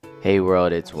Hey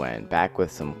world, it's Wen, back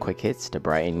with some quick hits to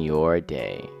brighten your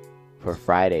day. For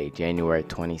Friday, January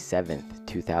 27th,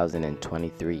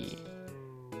 2023,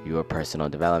 your personal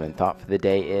development thought for the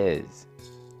day is: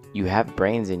 you have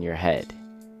brains in your head,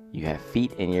 you have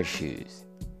feet in your shoes,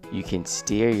 you can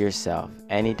steer yourself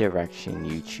any direction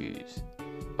you choose.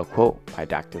 A quote by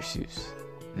Dr. Seuss.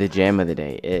 The jam of the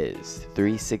day is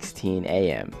 3:16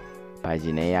 a.m. by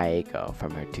Jhené Aiko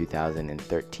from her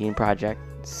 2013 project,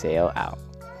 Sail Out.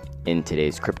 In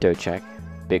today's crypto check,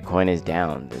 Bitcoin is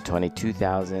down to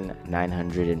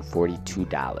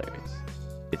 $22,942.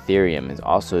 Ethereum is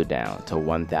also down to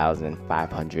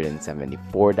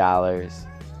 $1,574,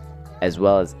 as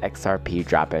well as XRP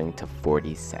dropping to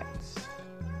 40 cents.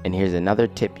 And here's another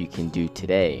tip you can do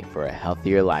today for a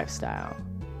healthier lifestyle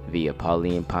via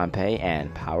Pauline Pompey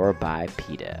and powered by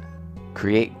PETA.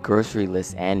 Create grocery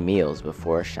lists and meals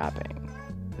before shopping.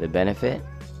 The benefit?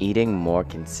 Eating more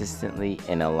consistently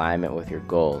in alignment with your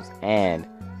goals and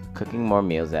cooking more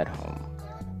meals at home.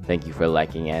 Thank you for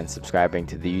liking and subscribing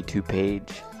to the YouTube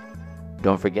page.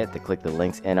 Don't forget to click the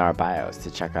links in our bios to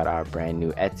check out our brand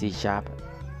new Etsy shop,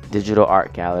 digital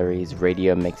art galleries,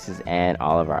 radio mixes, and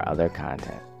all of our other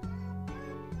content.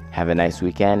 Have a nice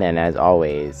weekend, and as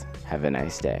always, have a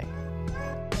nice day.